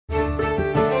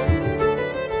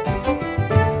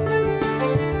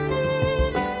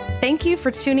you for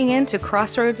tuning in to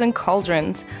Crossroads and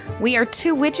Cauldrons. We are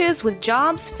two witches with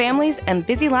jobs, families, and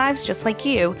busy lives just like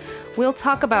you. We'll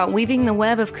talk about weaving the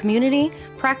web of community,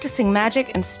 practicing magic,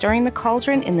 and stirring the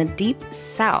cauldron in the deep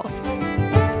south.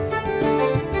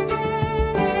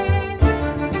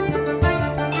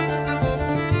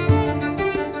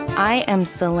 I am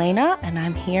Selena, and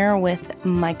I'm here with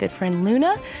my good friend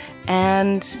Luna.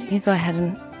 And you go ahead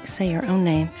and say your own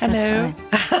name. Hello.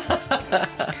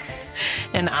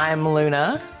 And I'm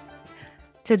Luna.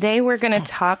 Today we're going to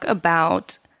talk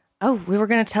about, we were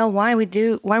going to tell why we're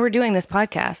doing this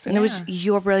podcast. And It was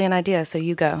your brilliant idea, so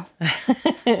you go.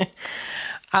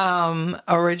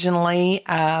 Originally,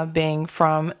 being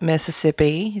from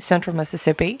Mississippi, central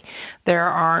Mississippi, there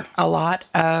aren't a lot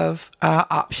of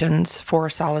options for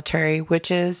solitary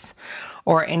witches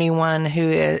or anyone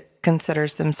who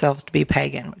considers themselves to be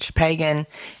pagan, which pagan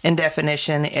in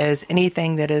definition is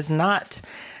anything that is not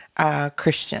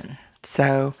Christian.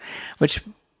 So, which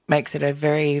makes it a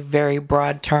very, very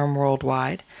broad term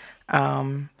worldwide.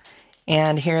 And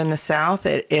here in the South,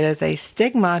 it is a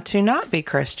stigma to not be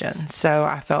Christian. So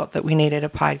I felt that we needed a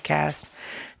podcast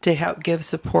to help give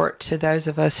support to those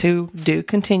of us who do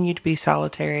continue to be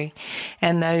solitary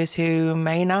and those who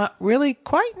may not really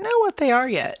quite know what they are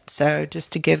yet. So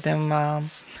just to give them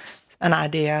an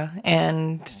idea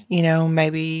and,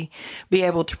 maybe be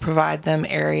able to provide them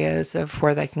areas of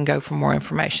where they can go for more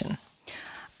information.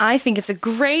 I think it's a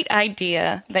great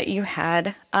idea that you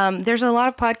had. There's a lot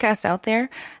of podcasts out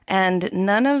there, and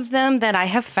none of them that I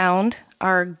have found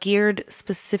are geared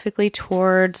specifically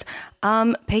towards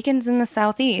pagans in the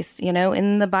Southeast,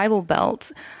 in the Bible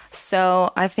Belt.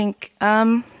 So I think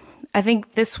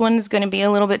this one is going to be a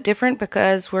little bit different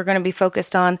because we're going to be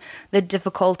focused on the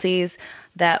difficulties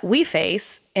that we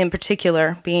face, in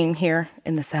particular being here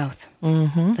in the South.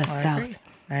 Mm-hmm. The South.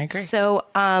 I agree. So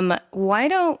why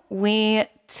don't we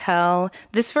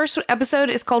this first episode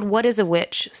is called What is a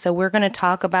Witch? So we're going to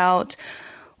talk about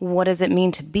what does it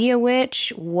mean to be a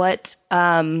witch? What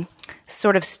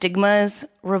sort of stigmas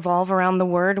revolve around the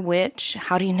word witch?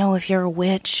 How do you know if you're a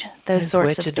witch? Those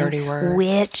sorts of things. Witch, a dirty word.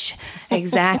 Witch,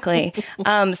 exactly.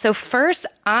 So first,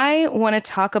 I want to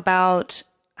talk about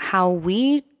how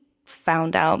we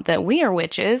found out that we are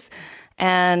witches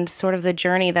and sort of the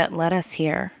journey that led us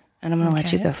here. And I'm going to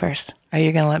let you go first. Are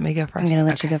you going to let me go first? I'm going to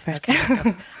let you go first.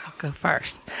 Okay, I'll go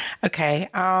first. Okay.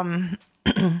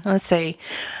 Let's see.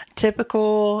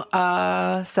 Typical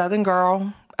Southern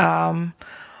girl,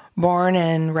 born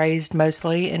and raised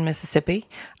mostly in Mississippi.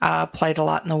 Played a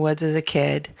lot in the woods as a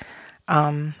kid.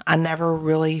 I never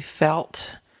really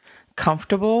felt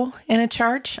comfortable in a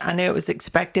church. I knew it was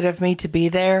expected of me to be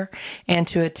there and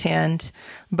to attend,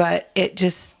 but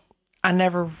I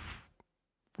never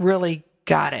really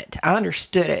got it. I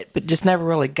understood it, but just never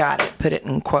really got it. Put it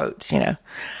in quotes,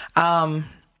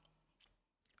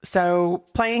 So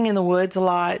playing in the woods a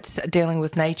lot, dealing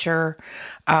with nature,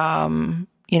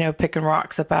 picking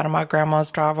rocks up out of my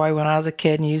grandma's driveway when I was a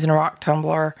kid and using a rock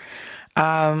tumbler.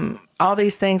 All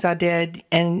these things I did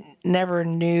and never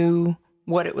knew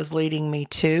what it was leading me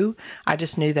to. I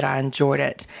just knew that I enjoyed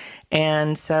it.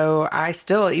 And so I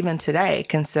still, even today,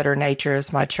 consider nature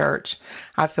as my church.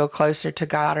 I feel closer to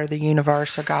God or the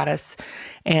universe or goddess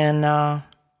in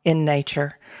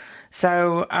nature.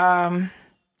 So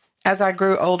as I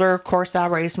grew older, of course, I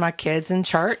raised my kids in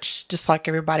church, just like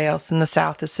everybody else in the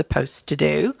South is supposed to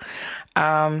do.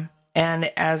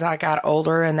 And as I got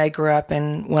older and they grew up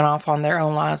and went off on their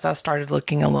own lives, I started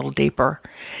looking a little deeper.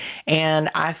 And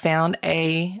I found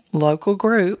a local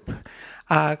group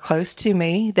close to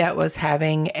me that was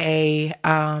having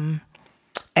an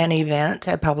event,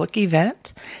 a public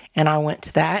event. And I went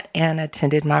to that and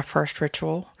attended my first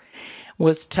ritual.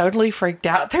 Was totally freaked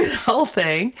out through the whole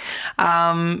thing,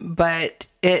 but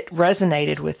it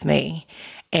resonated with me.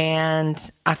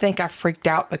 And I think I freaked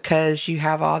out because you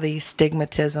have all these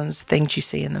stigmatisms, things you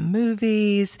see in the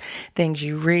movies, things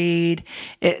you read.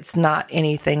 It's not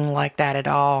anything like that at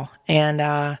all.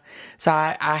 And so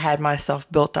I had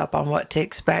myself built up on what to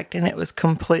expect, and it was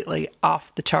completely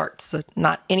off the charts. So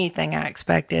not anything I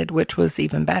expected, which was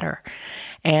even better.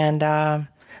 And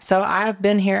so I've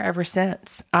been here ever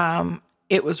since.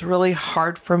 It was really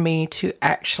hard for me to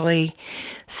actually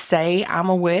say I'm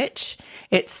a witch.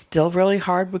 It's still really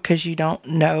hard because you don't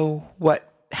know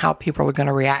how people are going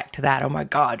to react to that. Oh my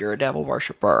God, you're a devil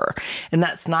worshiper. And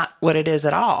that's not what it is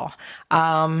at all.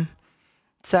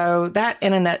 So that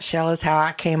in a nutshell is how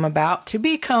I came about to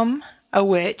become a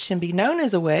witch and be known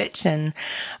as a witch. And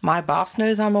my boss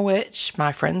knows I'm a witch.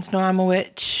 My friends know I'm a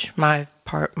witch.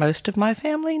 Most of my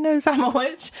family knows I'm a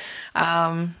witch.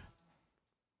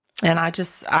 And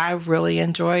I really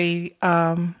enjoy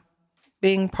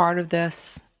being part of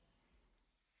this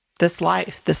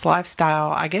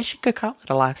lifestyle. I guess you could call it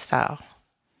a lifestyle.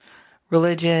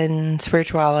 Religion,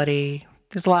 spirituality,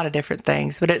 there's a lot of different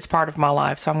things, but it's part of my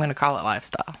life, so I'm going to call it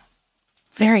lifestyle.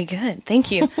 Very good.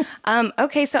 Thank you.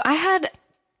 Okay, so I had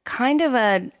kind of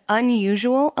an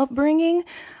unusual upbringing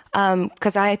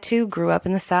because I, too, grew up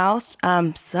in the South,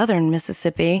 southern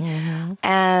Mississippi,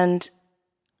 and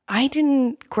I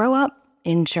didn't grow up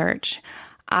in church.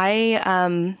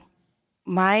 My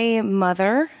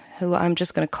mother, who I'm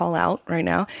just going to call out right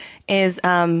now, is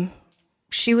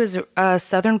she was a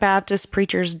Southern Baptist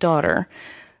preacher's daughter.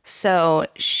 So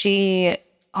she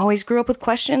always grew up with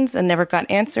questions and never got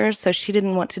answers. So she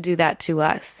didn't want to do that to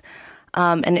us.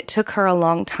 And it took her a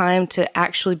long time to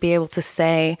actually be able to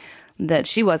say that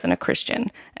she wasn't a Christian.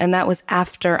 And that was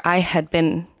after I had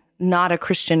been not a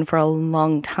Christian for a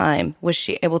long time, was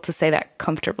she able to say that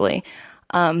comfortably.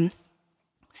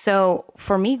 So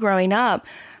for me growing up,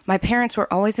 my parents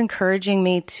were always encouraging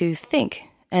me to think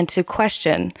and to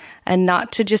question and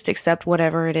not to just accept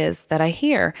whatever it is that I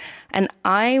hear. And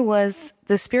I was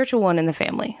the spiritual one in the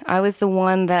family. I was the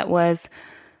one that was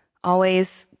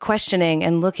always questioning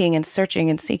and looking and searching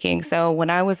and seeking. So when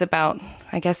I was about,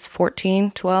 I guess,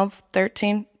 14, 12,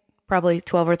 13, probably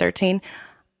 12 or 13,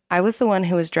 I was the one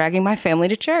who was dragging my family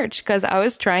to church because I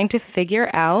was trying to figure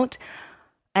out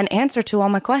an answer to all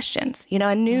my questions. You know,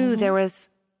 I knew there was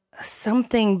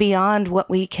something beyond what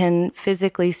we can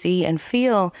physically see and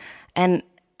feel. And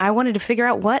I wanted to figure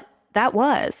out what that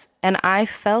was. And I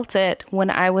felt it when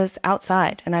I was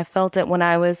outside, and I felt it when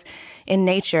I was in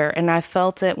nature, and I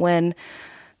felt it when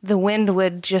the wind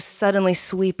would just suddenly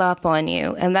sweep up on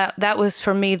you. And that was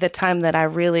for me the time that I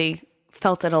really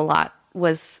felt it a lot,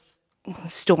 was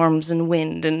storms and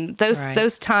wind and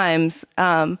those times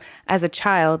as a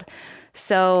child.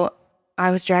 So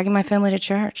I was dragging my family to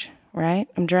church. Right?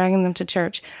 I'm dragging them to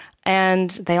church, and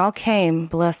they all came,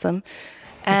 bless them.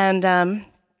 And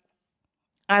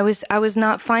I was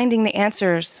not finding the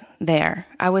answers there.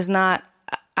 I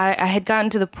had gotten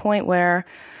to the point where,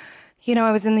 you know,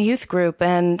 I was in the youth group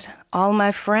and all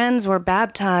my friends were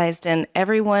baptized and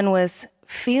everyone was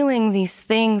feeling these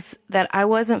things that I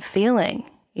wasn't feeling,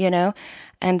 you know?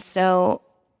 And so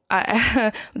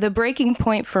the breaking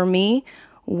point for me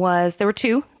was, there were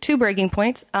two breaking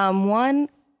points. One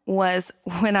was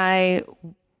when I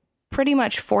pretty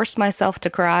much forced myself to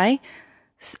cry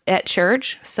at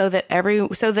church so that I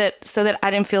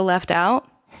didn't feel left out,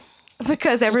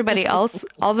 because everybody else,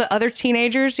 all the other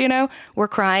teenagers, you know, were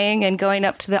crying and going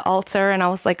up to the altar, and I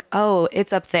was like, oh,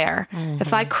 it's up there.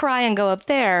 If I cry and go up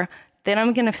there, then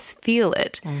I'm gonna feel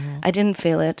it. I didn't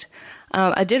feel it.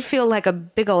 I did feel like a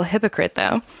big old hypocrite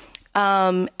though.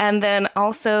 And then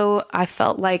also I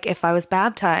felt like if I was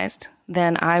baptized,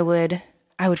 then I would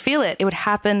feel it. It would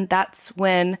happen. That's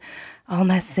when all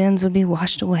my sins would be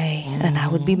washed away and I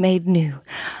would be made new.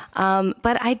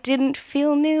 But I didn't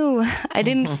feel new. I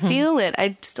didn't feel it.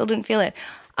 I still didn't feel it.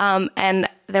 And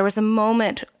there was a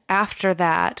moment after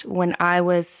that when I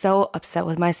was so upset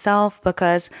with myself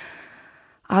because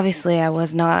obviously I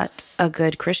was not a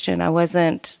good Christian. I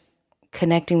wasn't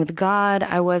connecting with God.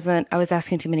 I was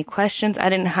asking too many questions. I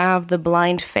didn't have the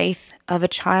blind faith of a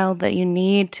child that you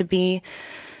need to be,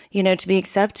 you know, to be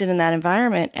accepted in that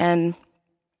environment. And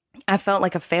I felt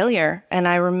like a failure. And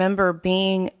I remember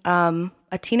being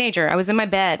a teenager. I was in my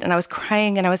bed and I was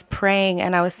crying and I was praying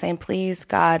and I was saying, please,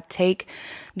 God, take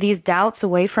these doubts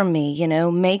away from me, you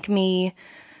know, make me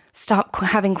stop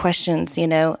having questions, you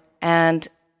know. And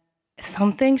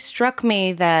something struck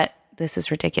me that this is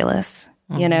ridiculous.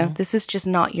 You know, this is just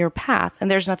not your path,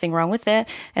 and there's nothing wrong with it.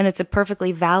 And it's a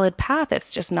perfectly valid path. It's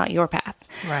just not your path.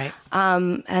 Right.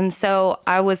 And so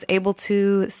I was able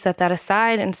to set that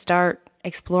aside and start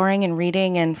exploring and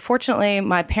reading. And fortunately,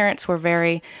 my parents were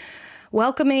very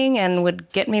welcoming and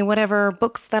would get me whatever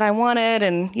books that I wanted.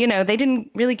 And, you know, they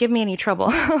didn't really give me any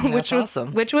trouble, which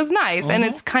was nice. And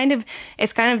it's kind of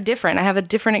different. I have a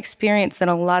different experience than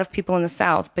a lot of people in the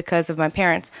South because of my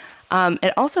parents.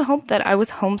 It also helped that I was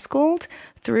homeschooled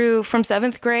from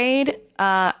 7th grade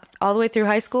all the way through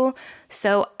high school.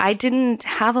 So I didn't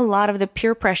have a lot of the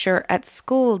peer pressure at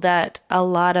school that a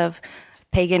lot of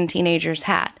pagan teenagers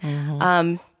had.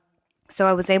 So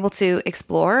I was able to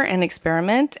explore and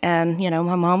experiment. And, you know,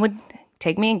 my mom would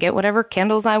take me and get whatever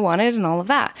candles I wanted and all of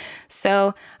that.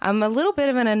 So I'm a little bit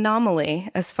of an anomaly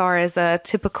as far as a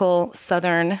typical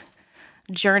Southern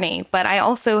journey. But I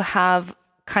also have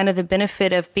kind of the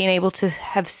benefit of being able to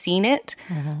have seen it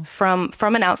from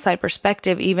an outside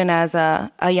perspective, even as a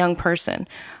young person.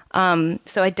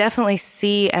 So I definitely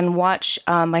see and watch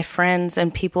my friends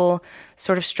and people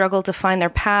sort of struggle to find their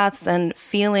paths and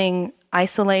feeling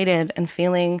isolated and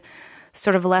feeling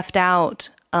sort of left out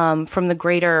from the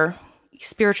greater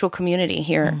spiritual community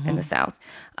here in the South.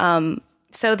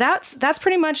 So that's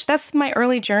pretty much, that's my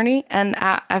early journey. And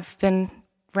I've been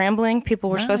rambling. People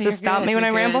were supposed to stop me when I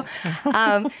ramble.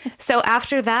 So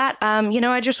after that,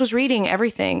 I just was reading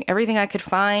everything I could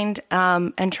find,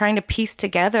 and trying to piece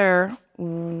together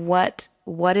what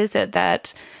is it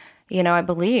that, I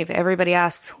believe. Everybody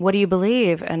asks, what do you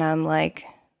believe? And I'm like,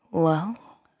 well,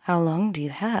 how long do you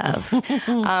have?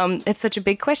 It's such a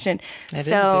big question. It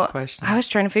is a big question. I was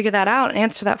trying to figure that out and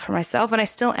answer that for myself, and I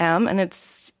still am. And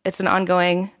it's an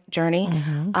ongoing journey.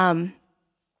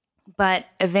 But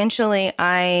eventually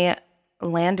I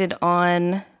landed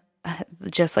on,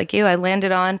 just like you, I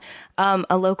landed on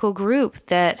a local group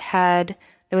that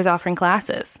was offering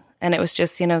classes. And it was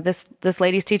just, this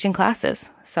lady's teaching classes.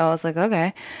 So I was like,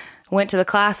 okay. Went to the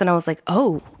class and I was like,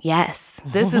 oh, yes,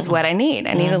 this is what I need.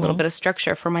 I need a little bit of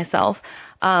structure for myself.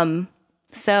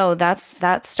 So that's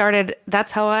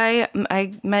how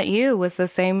I met you, was the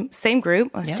same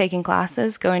group. I was taking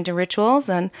classes, going to rituals,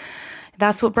 and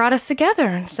that's what brought us together.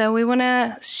 And so we want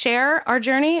to share our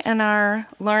journey and our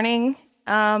learning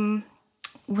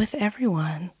with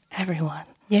everyone.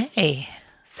 Yay.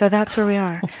 So that's where we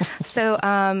are. So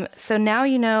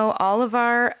now all of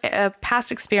our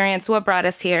past experience, what brought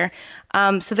us here.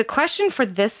 So the question for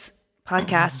this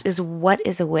podcast is, what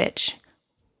is a witch?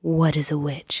 What is a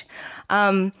witch?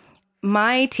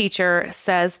 My teacher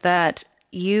says that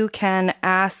you can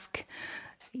ask,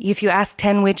 if you ask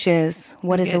 10 witches,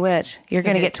 what is a witch? You're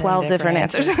going to get 12 different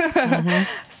answers.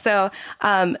 So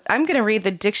I'm going to read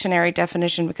the dictionary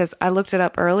definition because I looked it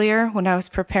up earlier when I was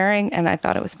preparing and I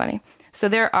thought it was funny. So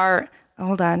there are,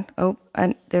 hold on. Oh,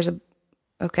 and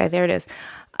okay, there it is.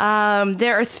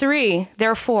 There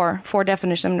are four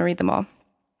definitions. I'm going to read them all.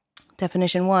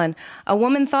 Definition 1, a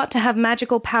woman thought to have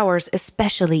magical powers,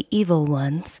 especially evil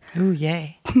ones. Ooh,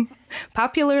 yay.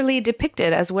 Popularly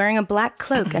depicted as wearing a black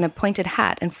cloak and a pointed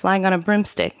hat and flying on a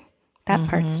broomstick. That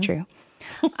part's true.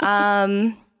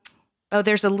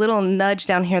 There's a little nudge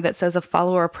down here that says a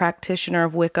follower or practitioner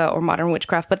of Wicca or modern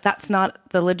witchcraft, but that's not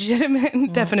the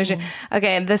legitimate definition.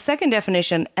 Okay, the second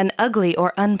definition, an ugly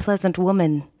or unpleasant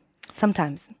woman.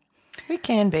 Sometimes. It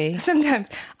can be. Sometimes.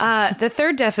 The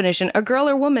third definition, a girl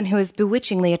or woman who is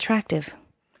bewitchingly attractive.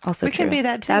 Also true. It can be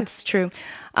that too. That's true.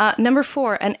 Number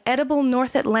 4, an edible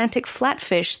North Atlantic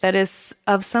flatfish that is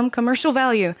of some commercial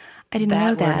value. I didn't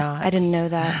know that. I didn't know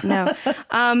that.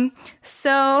 No.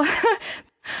 So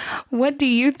what do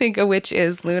you think a witch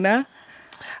is, Luna?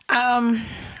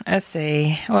 Let's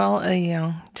see. Well,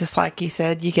 just like you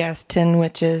said, you guessed 10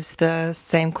 witches, the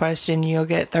same question, you'll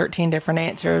get 13 different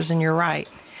answers, and you're right.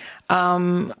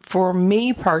 For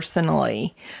me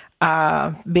personally,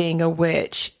 being a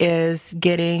witch is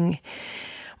getting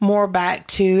more back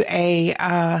to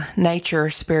a nature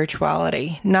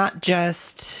spirituality, not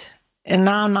just, and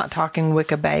now I'm not talking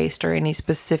Wicca based or any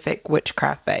specific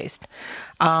witchcraft based,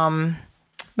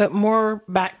 but more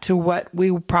back to what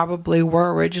we probably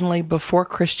were originally before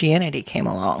Christianity came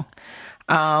along.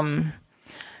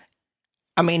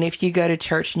 If you go to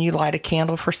church and you light a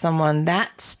candle for someone,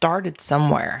 that started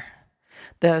somewhere.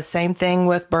 The same thing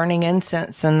with burning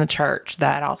incense in the church.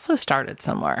 That also started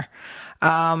somewhere.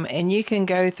 And you can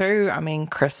go through,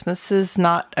 Christmas is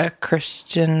not a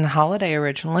Christian holiday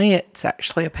originally. It's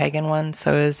actually a pagan one.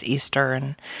 So is Easter.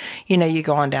 And, you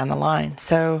go on down the line.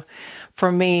 So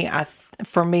for me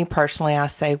personally, I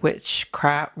say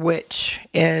witch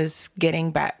is getting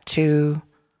back to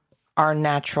our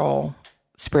natural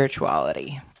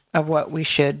spirituality of what we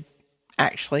should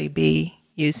actually be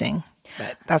using.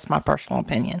 But that's my personal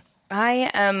opinion.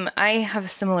 I have a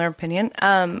similar opinion.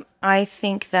 I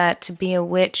think that to be a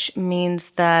witch means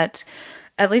that,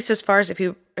 at least as far as if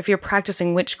you're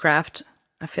practicing witchcraft,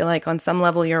 I feel like on some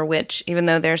level you're a witch, even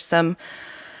though there's some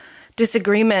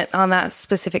disagreement on that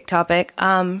specific topic.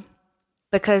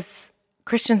 Because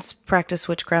Christians practice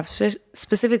witchcraft,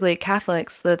 specifically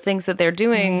Catholics, the things that they're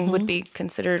doing would be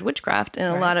considered witchcraft in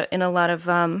a lot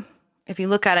of if you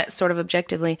look at it sort of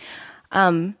objectively.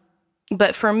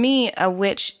 But for me, a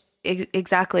witch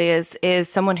exactly is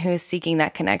someone who is seeking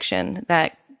that connection,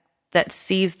 that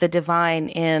sees the divine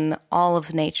in all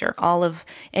of nature,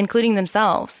 including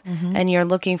themselves. And you're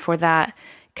looking for that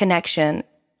connection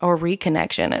or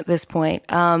reconnection at this point.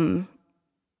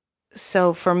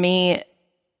 So for me,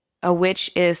 a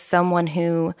witch is someone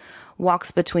who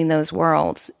walks between those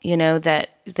worlds,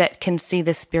 that can see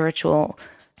the spiritual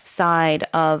side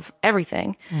of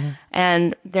everything.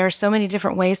 And there are so many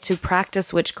different ways to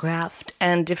practice witchcraft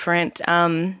and different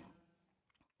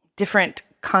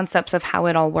concepts of how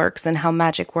it all works and how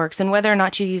magic works and whether or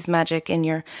not you use magic in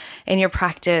your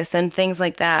practice and things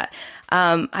like that.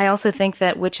 I also think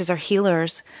that witches are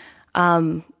healers,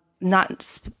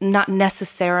 not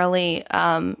necessarily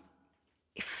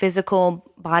physical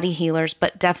body healers,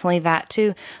 but definitely that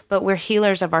too. But we're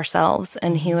healers of ourselves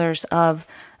and healers of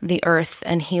the earth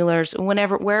and healers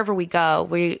wherever we go,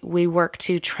 we work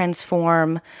to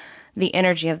transform the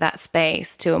energy of that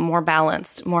space to a more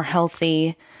balanced, more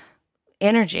healthy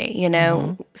energy, you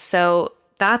know? So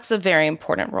that's a very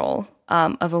important role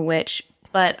of a witch.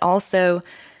 But also,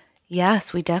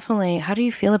 yes, we definitely, how do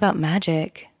you feel about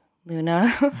magic,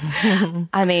 Luna?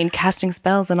 I mean, casting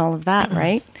spells and all of that,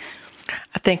 right?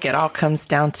 I think it all comes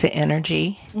down to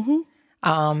energy.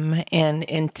 And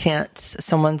intent.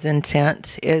 Someone's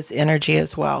intent is energy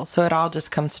as well. So it all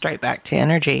just comes straight back to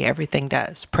energy. Everything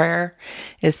does. Prayer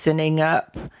is sending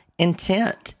up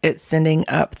intent. It's sending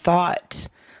up thought,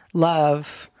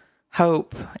 love,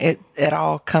 hope. It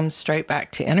all comes straight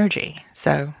back to energy.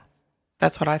 So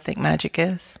that's what I think magic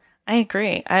is. I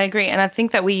agree. And I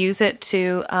think that we use it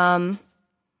to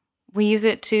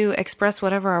express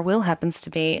whatever our will happens to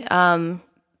be.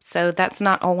 So that's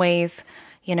not always,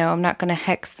 you know, I'm not going to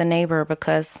hex the neighbor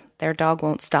because their dog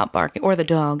won't stop barking, or the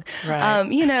dog.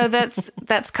 Right. You know,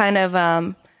 that's kind of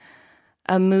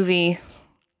a movie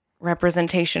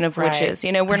representation of witches. Right.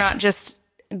 You know, we're not just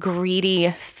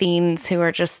greedy fiends who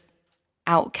are just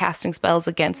out casting spells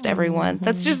against everyone.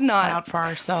 That's just not Out for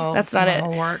ourselves. That's not it.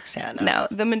 How it works. Yeah, No,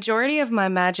 the majority of my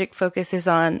magic focuses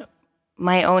on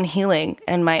my own healing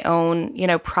and my own, you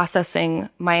know, processing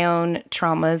my own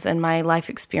traumas and my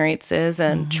life experiences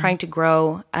and trying to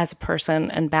grow as a person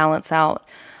and balance out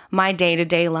my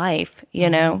day-to-day life. You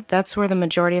know, that's where the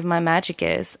majority of my magic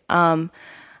is.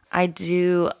 I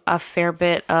do a fair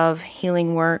bit of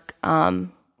healing work.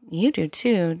 You do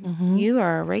too. You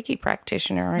are a Reiki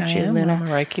practitioner, aren't you, Luna? I'm a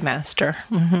Reiki master.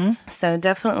 So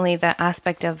definitely that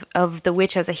aspect of the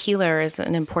witch as a healer is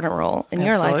an important role in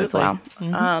your life as well.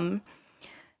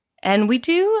 And we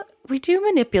do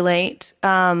manipulate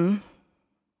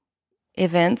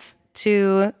events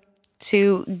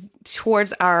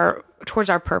towards our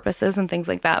purposes and things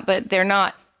like that, but they're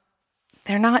not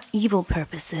evil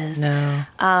purposes.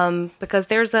 No. Because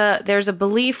there's a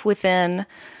belief within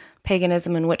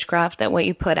paganism and witchcraft that what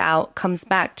you put out comes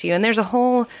back to you. And there's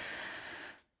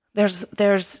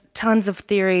tons of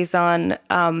theories on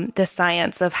the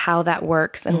science of how that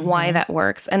works and why that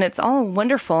works. And it's all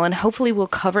wonderful. And hopefully we'll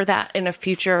cover that in a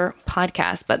future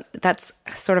podcast, but that's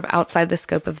sort of outside the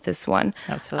scope of this one.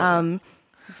 Absolutely.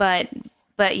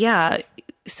 But yeah,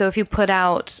 so if you put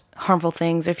out harmful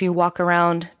things, if you walk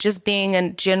around just being a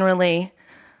generally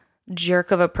jerk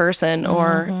of a person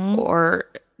or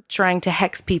trying to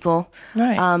hex people,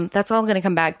 Right. that's all going to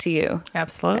come back to you.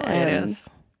 Absolutely, it is.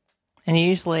 And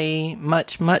usually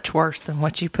much, much worse than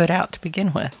what you put out to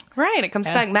begin with. Right. It comes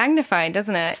back magnified,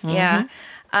 doesn't it? Yeah.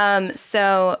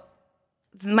 So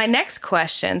my next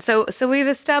question. So we've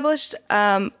established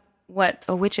what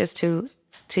a witch is to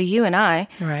you and I.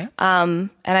 Right. And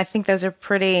I think those are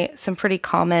some pretty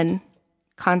common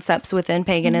concepts within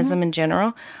paganism in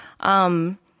general.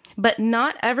 But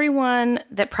not everyone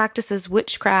that practices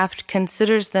witchcraft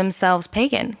considers themselves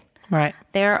pagan. Right.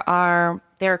 There are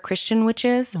Christian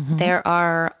witches. There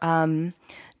are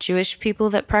Jewish people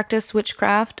that practice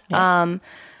witchcraft.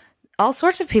 All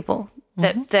sorts of people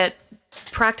that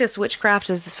practice witchcraft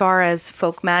as far as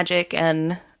folk magic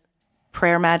and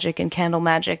prayer magic and candle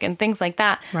magic and things like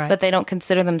that. Right. But they don't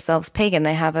consider themselves pagan.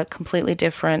 They have a completely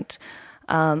different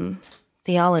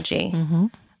theology.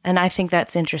 And I think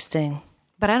that's interesting.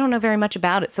 But I don't know very much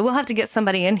about it. So we'll have to get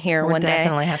somebody in here one day. We'll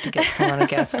definitely have to get someone a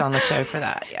guest on the show for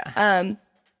that. Yeah.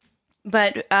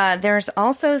 But there's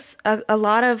also a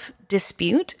lot of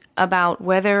dispute about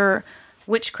whether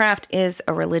witchcraft is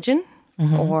a religion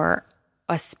or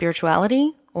a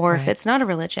spirituality or if it's not a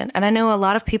religion. And I know a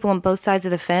lot of people on both sides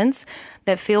of the fence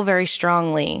that feel very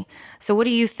strongly. So what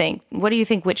do you think? What do you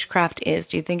think witchcraft is?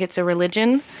 Do you think it's a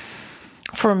religion?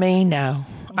 For me, no.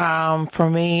 For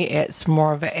me, it's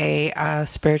more of a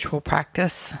spiritual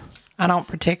practice. I don't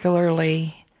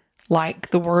particularly like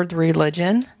the word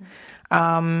religion.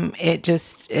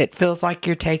 It feels like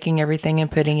you're taking everything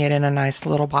and putting it in a nice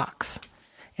little box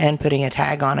and putting a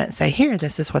tag on it and say, here,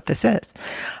 this is what this is.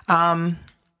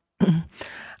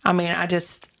 I mean, I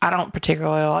don't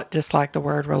particularly just like the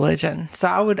word religion. So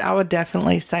I would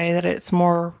definitely say that it's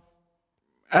more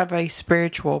of a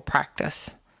spiritual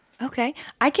practice. Okay.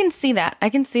 I can see that.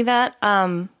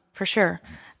 For sure.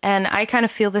 And I kind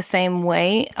of feel the same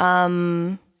way.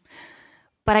 But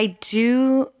I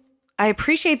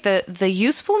appreciate the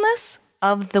usefulness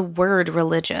of the word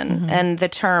religion and the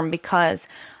term, because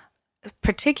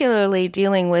particularly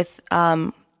dealing with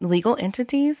legal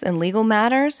entities and legal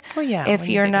matters. Well, yeah. If when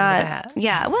you you're get into not, that.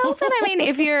 yeah. Well, but I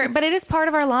mean, but it is part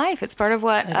of our life. It's part of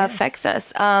what affects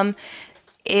us.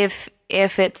 If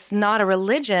it's not a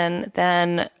religion,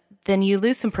 then you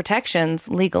lose some protections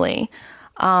legally.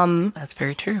 That's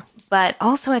very true. But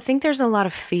also, I think there's a lot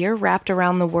of fear wrapped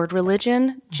around the word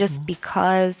religion, just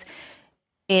because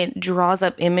it draws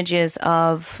up images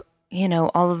of,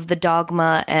 all of the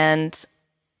dogma and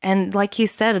like you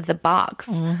said, the box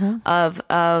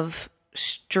of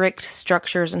strict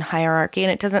structures and hierarchy,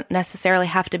 and it doesn't necessarily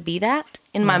have to be that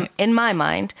in my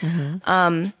mind.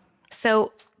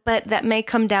 So, but that may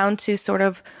come down to sort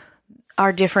of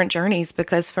our different journeys,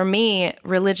 because for me,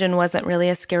 religion wasn't really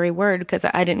a scary word because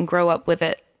I didn't grow up with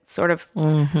it sort of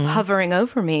hovering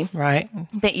over me. Right.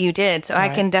 But you did. So I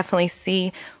can definitely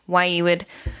see why you would,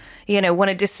 want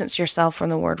to distance yourself from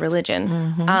the word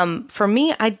religion. For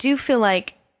me, I do feel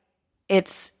like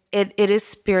it is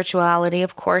spirituality,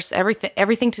 of course.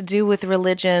 Everything to do with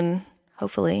religion,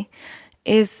 hopefully,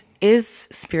 is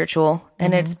spiritual,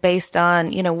 and it's based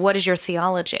on, what is your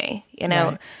theology?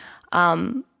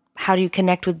 How do you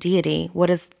connect with deity? What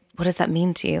does that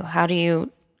mean to you? How do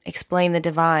you explain the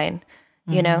divine?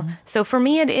 So for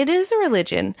me, it is a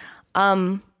religion,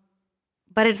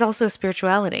 but it's also a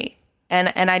spirituality.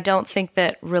 And I don't think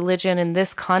that religion in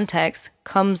this context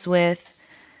comes with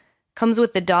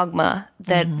the dogma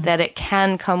that it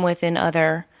can come with in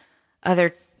other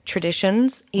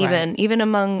traditions, even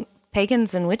among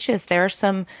pagans and witches. There are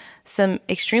some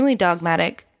extremely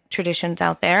dogmatic traditions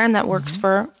out there, and that works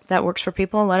for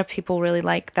people. A lot of people really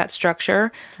like that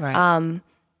structure. Right.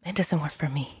 It doesn't work for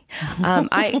me.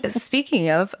 Speaking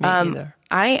of, either.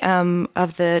 I am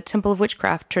of the Temple of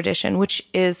Witchcraft tradition, which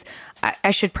is, I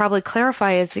should probably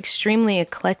clarify, is extremely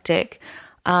eclectic.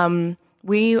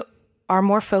 We are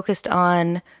more focused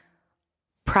on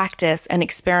practice and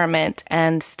experiment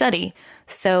and study.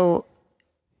 So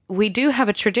we do have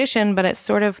a tradition, but it's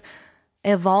sort of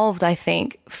evolved, I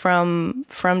think, from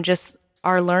just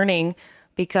our learning,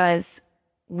 because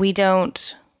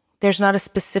there's not a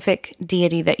specific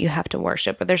deity that you have to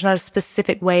worship, or there's not a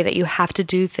specific way that you have to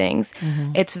do things.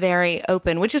 It's very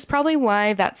open, which is probably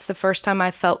why that's the first time I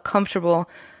felt comfortable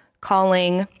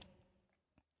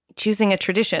choosing a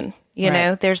tradition.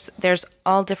 There's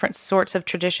all different sorts of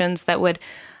traditions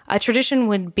a tradition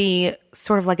would be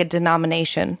sort of like a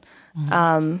denomination.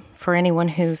 For anyone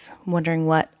who's wondering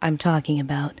what I'm talking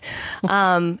about,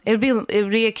 it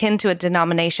would be akin to a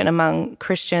denomination among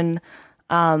Christian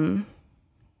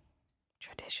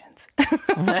traditions.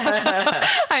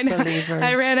 I know. Believers.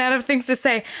 I ran out of things to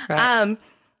say. Right.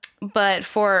 But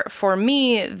for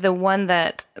me, the one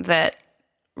that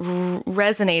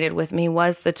resonated with me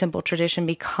was the temple tradition,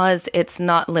 because it's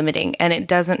not limiting and it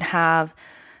doesn't have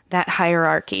that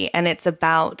hierarchy, and it's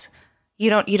about you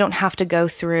don't have to go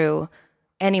through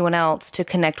anyone else to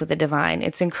connect with the divine.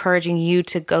 It's encouraging you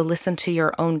to go listen to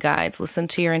your own guides, listen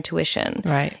to your intuition.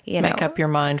 Right. Make up your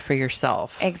mind for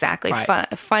yourself. Exactly.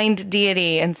 Right. Find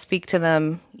deity and speak to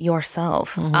them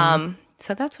yourself.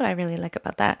 So that's what I really like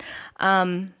about that.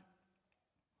 And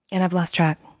I've lost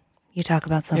track. You talk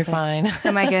about something. You're fine.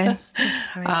 Am I good?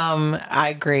 I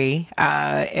agree.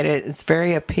 It's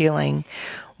very appealing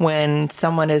when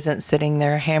someone isn't sitting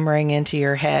there hammering into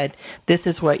your head, this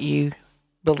is what you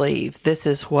believe, this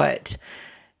is what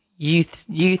you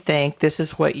think, this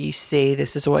is what you see,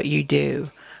 this is what you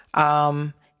do.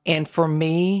 And for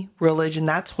me, religion,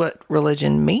 that's what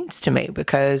religion means to me,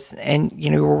 because, and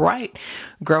you were right,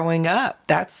 growing up,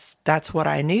 that's what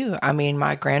I knew. I mean,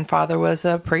 my grandfather was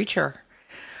a preacher.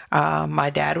 My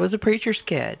dad was a preacher's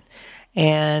kid,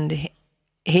 and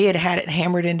he had it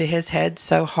hammered into his head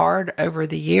so hard over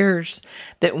the years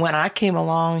that when I came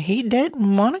along, he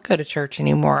didn't want to go to church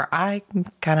anymore. I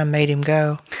kind of made him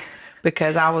go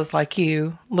because I was like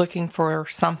you, looking for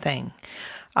something.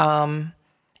 And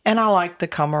I liked the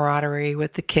camaraderie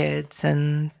with the kids,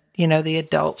 and, the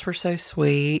adults were so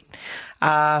sweet.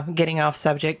 Getting off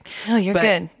subject. Oh, you're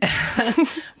good.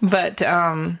 But,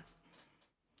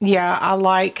 yeah, I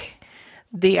like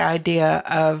the idea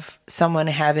of someone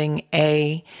having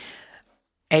a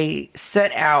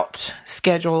set out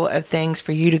schedule of things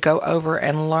for you to go over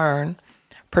and learn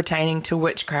pertaining to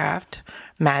witchcraft,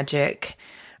 magic,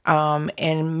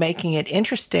 and making it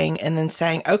interesting, and then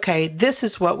saying, okay, this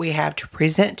is what we have to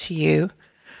present to you.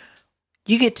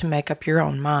 You get to make up your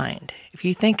own mind. If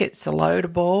you think it's a load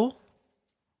of bull,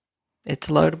 it's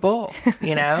a load of bull,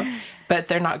 but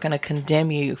they're not going to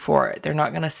condemn you for it. They're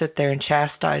not going to sit there and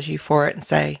chastise you for it and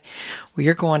say, well,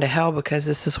 you're going to hell because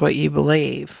this is what you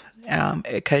believe,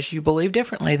 because you believe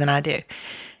differently than I do.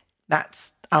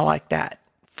 I like that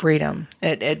freedom.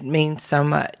 It means so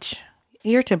much.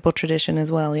 Your temple tradition as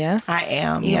well, yes? I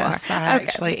am. You yes, are. I Okay.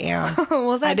 actually am.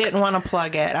 Well, I didn't want to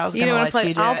plug it. I was You going to don't let wanna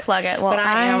you do plug- it. I'll plug it. Well, but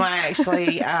I am. I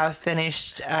actually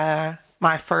finished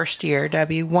my first year,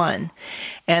 W1.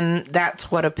 And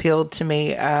that's what appealed to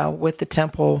me with the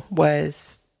temple,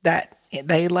 was that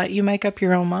they let you make up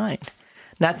your own mind.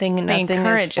 Nothing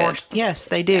encourage is forced. it. Yes,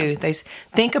 they do. Yeah. They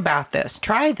think about this,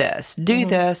 try this, do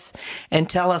this, and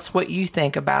tell us what you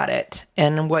think about it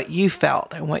and what you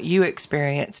felt and what you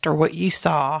experienced or what you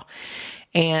saw.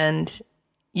 And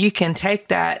you can take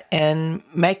that and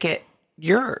make it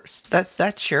yours.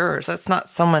 That's yours. That's not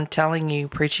someone telling you,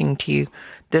 preaching to you,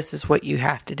 this is what you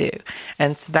have to do.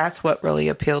 And so that's what really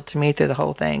appealed to me through the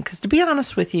whole thing. Because to be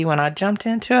honest with you, when I jumped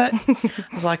into it, I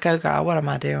was like, oh God, what am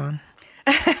I doing?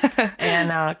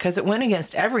 And because it went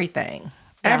against everything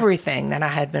that I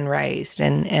had been raised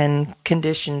and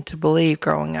conditioned to believe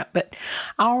growing up. But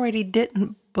I already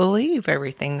didn't believe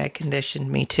everything they conditioned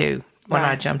me to when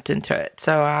I jumped into it.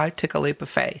 So I took a leap of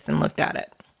faith and looked at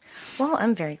it. Well,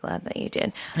 I'm very glad that you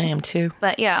did. I am too.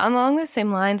 But yeah, along those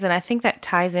same lines, and I think that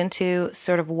ties into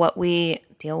sort of what we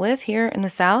deal with here in the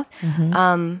South,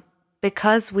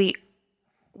 because we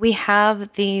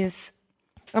have these,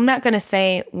 I'm not going to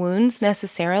say wounds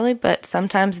necessarily, but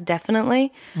sometimes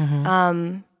definitely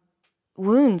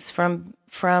wounds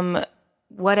from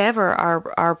whatever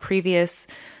our previous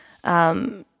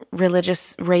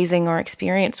religious raising or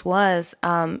experience was.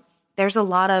 There's a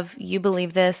lot of, you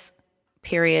believe this,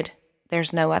 period.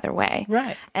 There's no other way.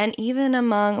 Right. And even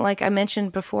among, like I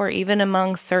mentioned before, even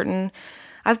among certain,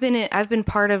 I've been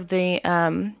part of the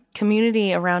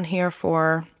community around here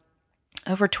for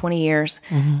over 20 years.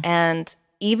 And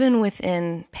even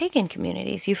within pagan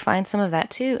communities, you find some of that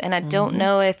too. And I don't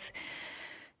know if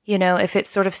it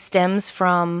sort of stems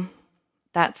from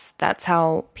that's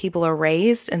how people are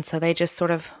raised. And so they just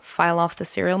sort of file off the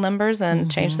serial numbers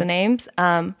and change the names.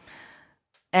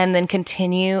 And then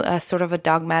continue a sort of a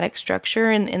dogmatic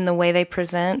structure in the way they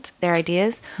present their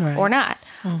ideas or not.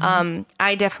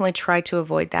 I definitely try to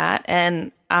avoid that.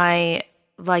 And I,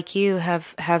 like you,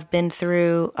 have been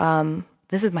through,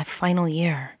 this is my final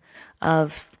year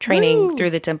of training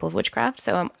through the Temple of Witchcraft.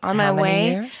 So I'm on my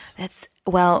way. Years? That's,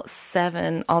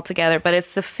 7 altogether, but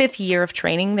it's the 5th year of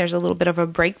training. There's a little bit of a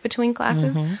break between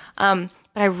classes.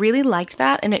 But I really liked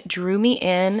that, and it drew me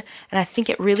in, and I think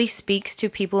it really speaks to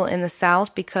people in the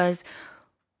South because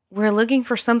we're looking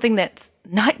for something that's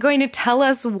not going to tell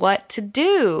us what to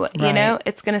do. Right. You know,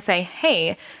 it's going to say,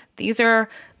 hey, these are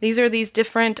these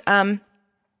different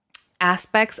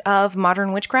aspects of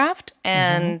modern witchcraft,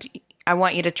 and I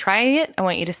want you to try it. I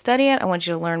want you to study it. I want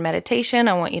you to learn meditation.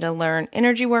 I want you to learn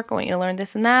energy work. I want you to learn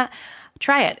this and that.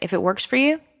 Try it. If it works for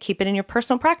you, keep it in your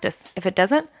personal practice. If it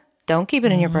doesn't, don't keep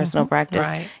it in your personal practice,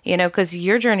 Right. Because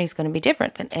your journey is going to be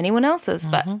different than anyone else's.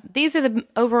 But these are the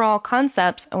overall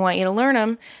concepts. I want you to learn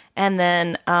them, and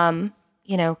then,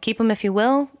 keep them if you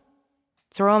will,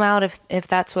 throw them out if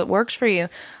that's what works for you.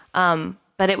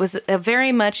 But it was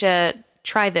very much a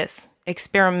try this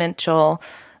experimental.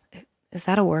 Is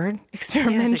that a word?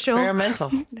 Experimental. Yes,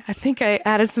 experimental. I think I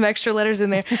added some extra letters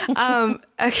in there.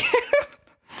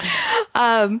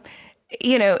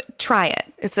 Try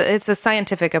it. It's a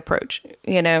scientific approach,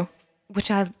 which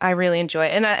I really enjoy.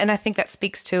 And I think that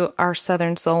speaks to our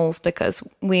Southern souls because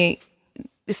it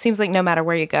seems like no matter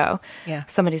where you go,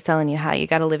 somebody's telling you how you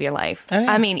got to live your life. Oh,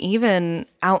 yeah. I mean, even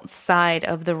outside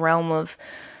of the realm of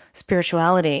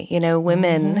spirituality,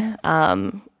 women,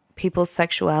 people's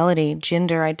sexuality,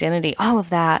 gender identity, all of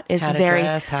that is How to very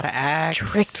dress, how to act,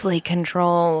 strictly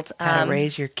controlled. how to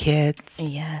raise your kids.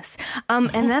 Yes.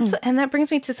 And that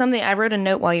brings me to something. I wrote a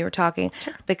note while you were talking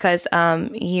because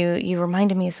you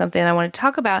reminded me of something I want to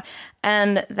talk about.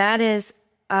 And that is,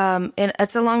 and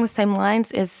it's along the same lines,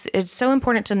 it's so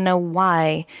important to know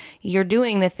why you're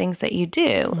doing the things that you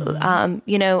do.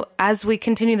 As we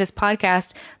continue this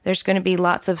podcast, there's going to be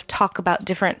lots of talk about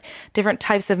different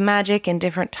types of magic and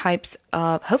different types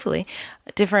of, hopefully,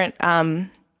 different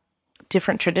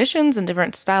traditions and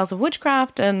different styles of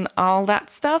witchcraft and all that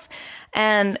stuff.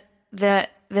 And the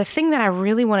thing that I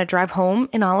really want to drive home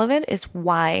in all of it is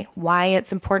why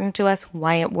it's important to us,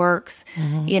 why it works,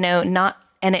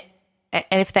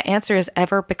 and if the answer is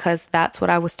ever because that's what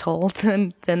I was told,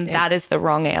 then that is the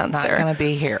wrong answer. It's not going to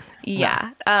be here.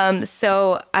 Yeah.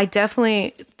 So I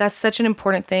definitely, that's such an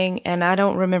important thing. And I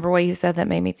don't remember what you said that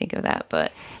made me think of that,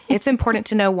 but it's important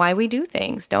to know why we do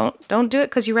things. Don't do it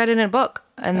because you read it in a book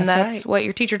and that's right. What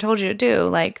your teacher told you to do.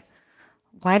 Like,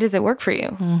 why does it work for you?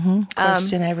 Mm-hmm.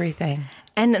 Question everything.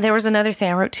 And there was another thing.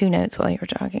 I wrote 2 notes while you were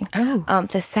talking. Oh.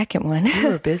 The second one. You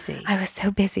were busy. I was so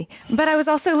busy. But I was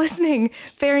also listening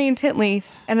very intently.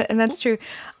 And that's true.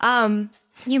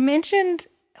 You mentioned,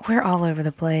 we're all over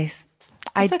the place.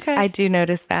 Okay. I do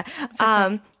notice that.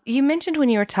 Okay. You mentioned when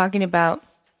you were talking about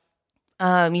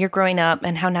your growing up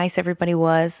and how nice everybody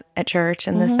was at church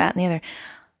and this, that, and the other.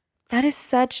 That is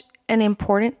such an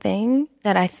important thing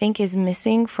that I think is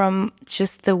missing from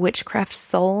just the witchcraft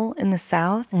soul in the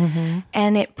South.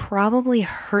 And it probably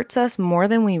hurts us more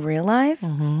than we realize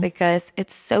because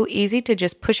it's so easy to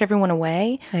just push everyone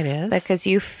away. It is. Because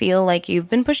you feel like you've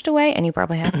been pushed away, and you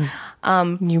probably have.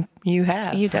 You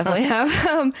have. You definitely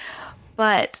have.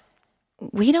 But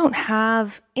we don't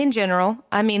have, in general,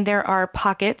 I mean, there are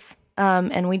pockets,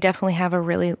 and we definitely have a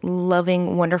really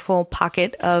loving, wonderful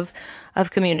pocket of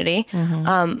community.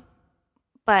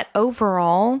 But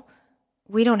overall,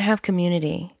 we don't have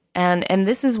community. And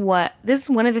this is one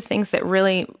of the things that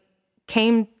really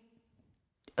came,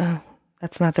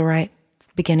 that's not the right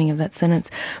beginning of that sentence.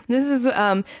 This is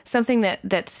something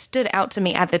that stood out to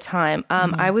me at the time.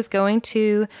 I was going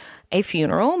to a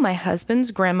funeral. My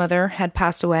husband's grandmother had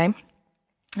passed away,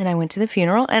 and I went to the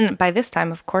funeral. And by this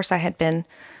time, of course, I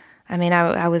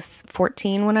was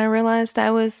 14 when I realized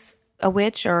I was a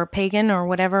witch or a pagan or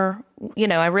whatever.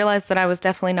 I realized that I was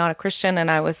definitely not a Christian,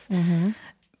 and I was,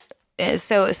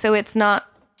 so it's not,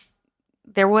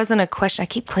 there wasn't a question. I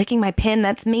keep clicking my pen.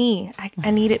 That's me.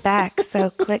 I need it back.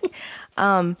 So click.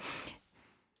 I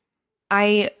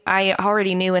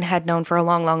already knew and had known for a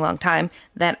long, long, long time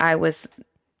that I was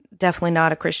definitely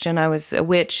not a Christian. I was a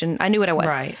witch, and I knew what I was.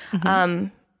 Right.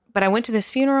 But I went to this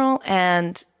funeral,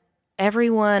 and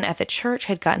everyone at the church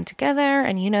had gotten together,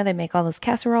 and they make all those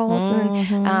casseroles,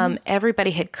 and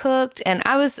everybody had cooked, and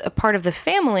I was a part of the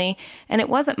family, and it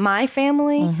wasn't my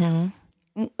family.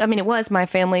 I mean, it was my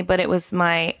family, but it was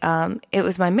my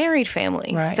married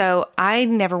family. Right. So I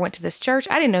never went to this church.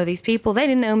 I didn't know these people. They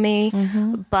didn't know me,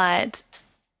 but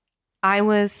I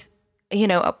was,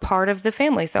 a part of the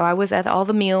family. So I was at all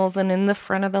the meals and in the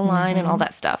front of the line and all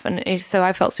that stuff. And so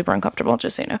I felt super uncomfortable,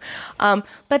 just so you know.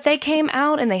 But they came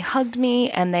out and they hugged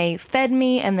me and they fed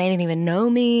me and they didn't even know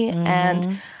me.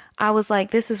 And I was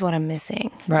like, this is what I'm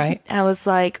missing. Right. I was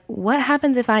like, what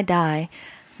happens if I die?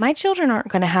 My children aren't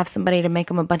going to have somebody to make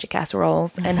them a bunch of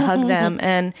casseroles and hug them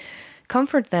and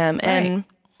comfort them. Right. And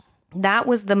that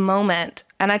was the moment.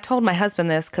 And I told my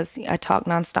husband this because I talk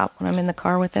nonstop when I'm in the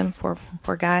car with him.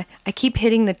 Poor guy. I keep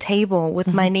hitting the table with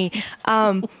my knee.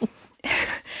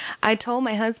 I told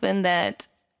my husband that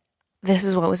this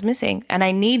is what was missing. And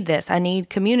I need this. I need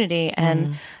community.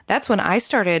 And that's when I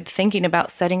started thinking about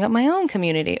setting up my own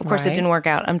community. Of course, It didn't work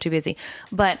out. I'm too busy.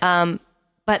 But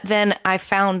then I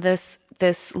found this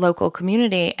local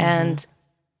community, and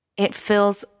it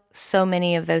fills so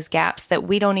many of those gaps that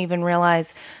we don't even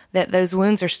realize that those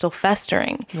wounds are still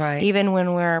festering. Right. Even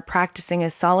when we're practicing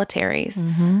as solitaries.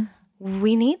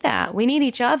 We need that. We need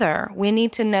each other. We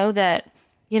need to know that,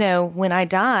 when I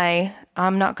die,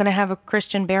 I'm not going to have a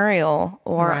Christian burial,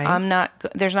 or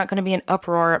there's not going to be an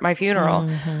uproar at my funeral.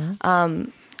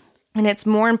 And it's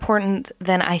more important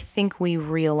than I think we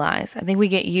realize. I think we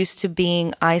get used to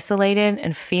being isolated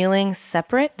and feeling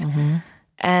separate,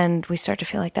 and we start to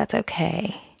feel like that's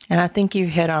okay. And I think you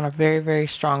hit on a very, very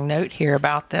strong note here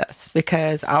about this,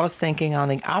 because I was thinking on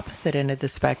the opposite end of the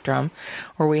spectrum,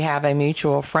 where we have a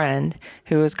mutual friend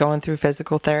who was going through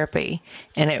physical therapy,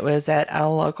 and it was at a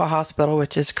local hospital,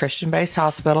 which is a Christian-based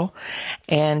hospital.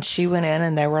 And she went in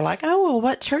and they were like, oh, well,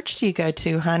 what church do you go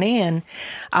to, honey? And,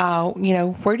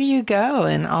 where do you go?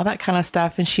 And all that kind of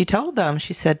stuff. And she told them,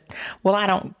 she said, well, I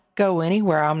don't go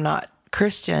anywhere. I'm not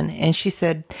Christian. And she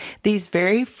said, these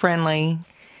very friendly,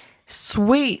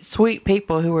 sweet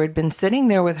people who had been sitting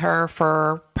there with her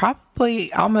for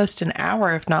probably almost an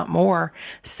hour, if not more,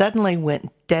 suddenly went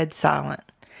dead silent,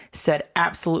 said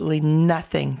absolutely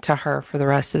nothing to her for the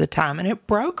rest of the time. And it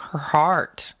broke her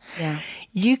heart. Yeah.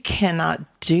 You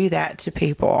cannot do that to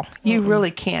people. You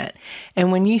really can't.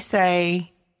 And when you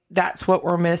say that's what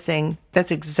we're missing,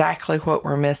 that's exactly what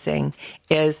we're missing,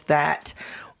 is that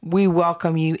we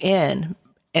welcome you in.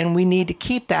 And we need to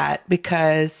keep that,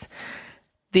 because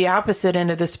the opposite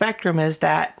end of the spectrum is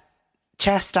that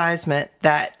chastisement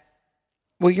that,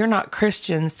 well, you're not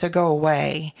Christian, so go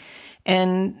away.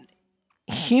 And,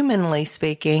 humanly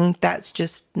speaking, that's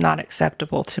just not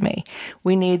acceptable to me.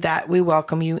 We need that. We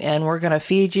welcome you in. We're going to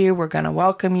feed you. We're going to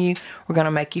welcome you. We're going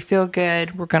to make you feel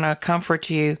good. We're going to comfort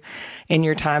you in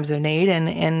your times of need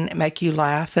and make you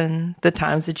laugh in the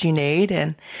times that you need.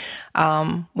 And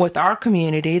with our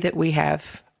community that we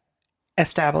have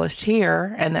established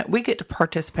here and that we get to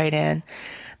participate in,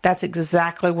 that's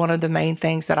exactly one of the main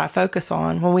things that I focus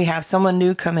on when we have someone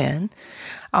new come in,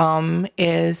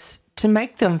 is to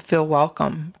make them feel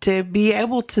welcome, to be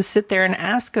able to sit there and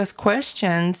ask us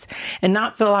questions and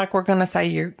not feel like we're going to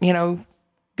say,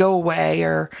 go away,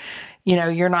 or,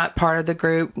 you're not part of the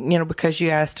group, because you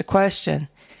asked a question.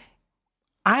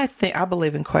 I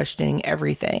believe in questioning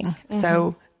everything. Mm-hmm.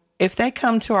 So if they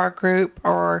come to our group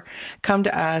or come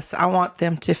to us, I want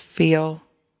them to feel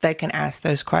they can ask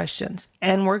those questions,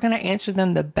 and we're going to answer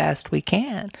them the best we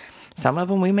can. Some of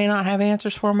them, we may not have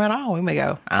answers for them at all. We may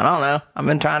go, I don't know. I've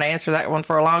been trying to answer that one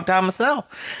for a long time myself.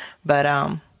 But,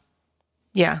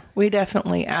 yeah, we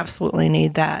definitely absolutely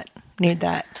need that.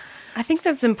 I think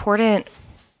that's important,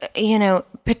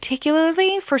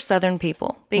 particularly for Southern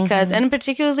people, because, mm-hmm. and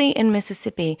particularly in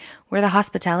Mississippi, we're the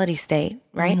hospitality state,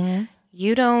 right? Mm-hmm.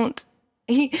 You don't,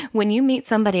 when you meet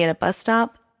somebody at a bus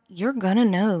stop, you're going to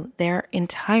know their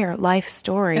entire life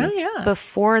story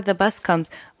before the bus comes.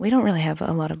 We don't really have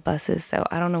a lot of buses, so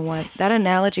I don't know why that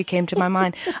analogy came to my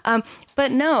mind.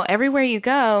 But no, everywhere you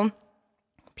go,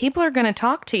 people are going to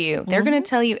talk to you. They're going to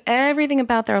tell you everything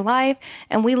about their life,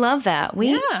 and we love that.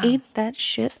 We eat that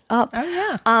shit up. Oh,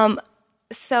 yeah.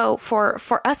 So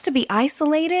for us to be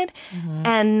isolated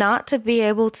and not to be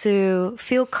able to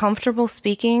feel comfortable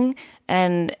speaking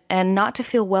and not to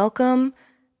feel welcome,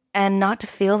 and not to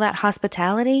feel that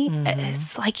hospitality,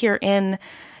 it's like you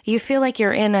feel like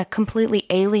you're in a completely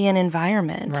alien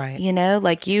environment, right?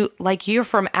 Like you're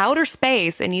from outer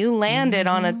space and you landed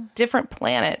on a different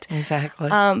planet. Exactly.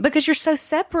 Because you're so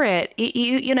separate.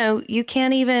 You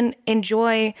can't even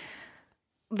enjoy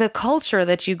the culture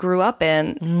that you grew up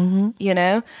in,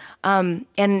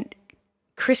 and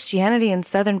Christianity and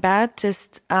Southern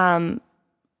Baptist,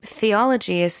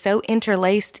 theology is so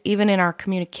interlaced even in our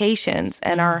communications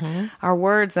and our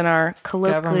words and our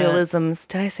colloquialisms.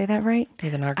 Did I say that right?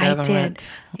 Even our government. I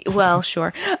did. Well,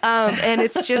 sure. And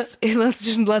it's just,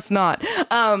 let's not.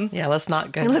 Let's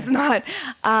not go. Let's not.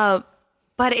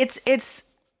 But it's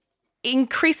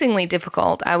increasingly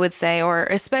difficult, I would say, or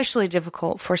especially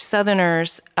difficult for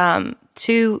Southerners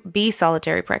to be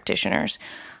solitary practitioners.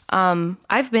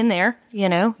 I've been there,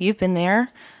 you've been there.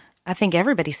 I think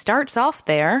everybody starts off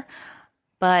there,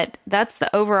 but that's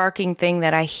the overarching thing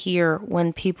that I hear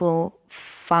when people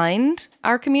find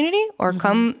our community or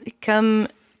come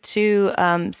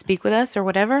to speak with us or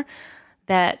whatever,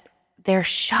 that they're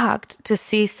shocked to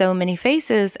see so many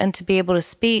faces and to be able to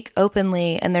speak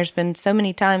openly. And there's been so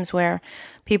many times where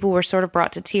people were sort of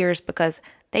brought to tears because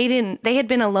they had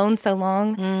been alone so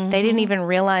long, they didn't even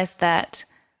realize that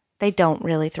they don't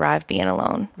really thrive being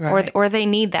alone, right. or they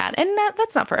need that. And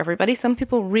that's not for everybody. Some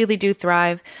people really do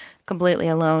thrive completely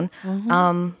alone.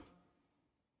 I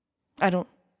don't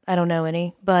know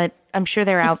any, but I'm sure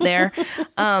they're out there.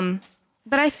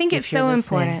 But I think it's so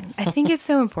important. I think it's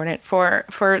so important for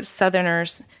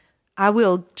Southerners. I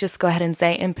will just go ahead and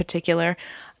say in particular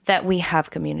that we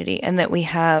have community and that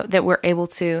we're able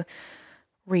to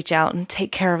reach out and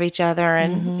take care of each other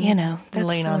and, that's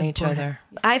lean on each other.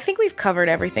 I think we've covered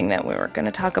everything that we were going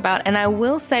to talk about. And I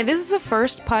will say this is the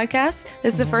first podcast.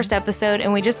 This is the first episode.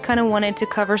 And we just kind of wanted to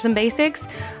cover some basics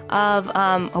of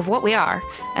what we are.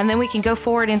 And then we can go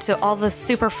forward into all the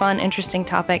super fun, interesting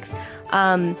topics.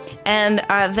 And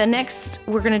the next,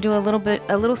 we're going to do a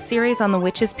little series on the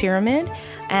Witch's Pyramid.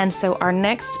 And so our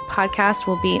next podcast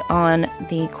will be on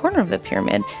the corner of the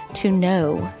pyramid, To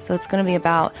Know. So it's going to be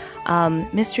about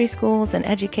mystery schools and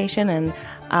education and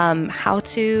how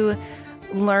to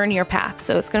learn your path.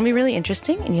 So it's going to be really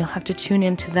interesting, and you'll have to tune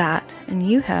into that. And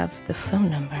you have the phone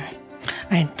number.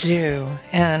 I do.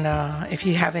 And if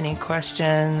you have any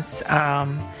questions,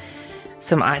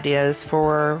 some ideas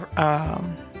for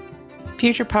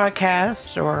future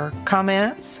podcasts or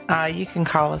comments, you can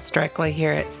call us directly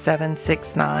here at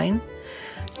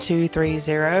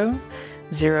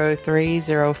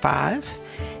 769-230-0305.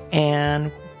 And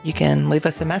you can leave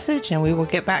us a message and we will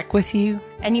get back with you.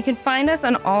 And you can find us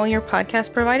on all your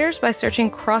podcast providers by searching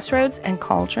Crossroads and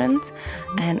Cauldrons.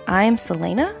 And I'm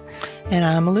Selena. And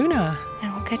I'm Luna.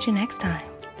 And we'll catch you next time.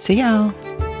 See y'all.